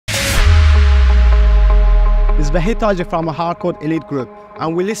This is Vahid from a Hardcore Elite Group,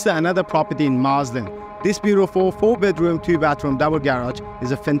 and we listed another property in Marsden. This beautiful 4-bedroom, 2-bathroom double garage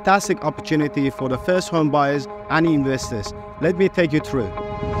is a fantastic opportunity for the first home buyers and investors. Let me take you through.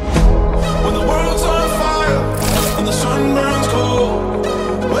 When the world's on fire and the sun burns